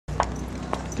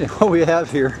what we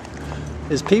have here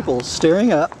is people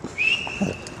staring up.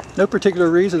 No particular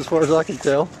reason as far as I can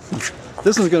tell.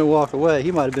 This one's going to walk away.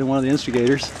 He might have been one of the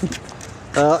instigators.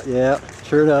 Yeah,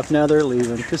 sure enough, now they're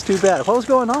leaving. It's too bad. What was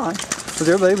going on was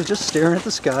everybody was just staring at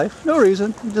the sky. No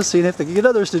reason. Just seeing if they could get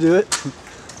others to do it.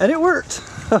 And it worked.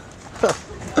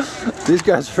 These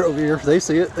guys are over here. They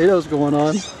see it. They know what's going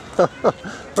on.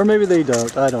 Or maybe they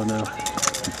don't. I don't know.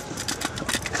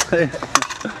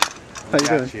 How you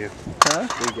doing? You. Huh?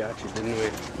 We got you, didn't we?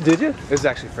 Did you? It was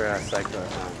actually for our Psych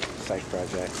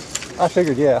project. I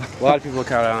figured, yeah. A lot of people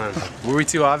caught on. Were we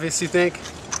too obvious, you think?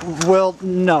 Well,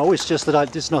 no. It's just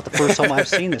that it's not the first time I've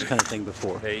seen this kind of thing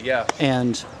before. There you go.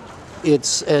 And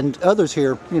others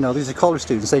here, you know, these are college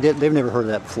students. They've never heard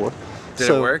of that before. Did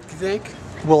it work, you think?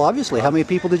 Well, obviously. How many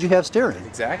people did you have staring?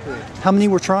 Exactly. How many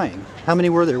were trying? How many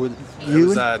were there? With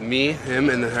you? It was me,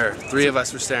 him, and then her. 3 of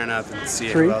us were staring up and see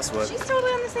who else would. She's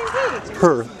totally on the same page.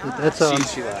 Her. That's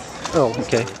She left. Oh,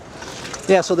 okay.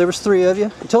 Yeah, so there was 3 of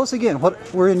you. Tell us again.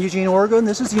 We're in Eugene, Oregon.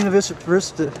 This is the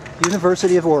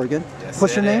University of Oregon. Yes,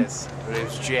 What's your name? My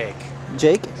name's Jake.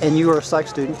 Jake, and you are a psych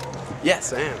student.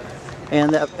 Yes, I am.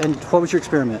 And what was your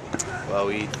experiment? Well,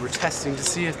 we were testing to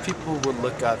see if people would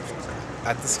look up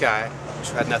at the sky,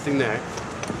 which had nothing there,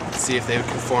 to see if they would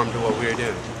conform to what we were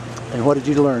doing. And what did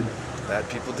you learn? That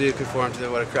people do conform to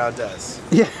what a crowd does.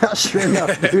 Yeah, sure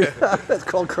enough, dude. That's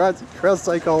called crowd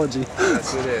psychology.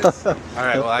 That's what it is. All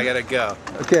right, well, I gotta go.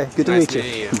 Okay, good to Nice meet you.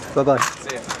 meeting you. Bye-bye.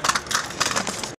 See ya.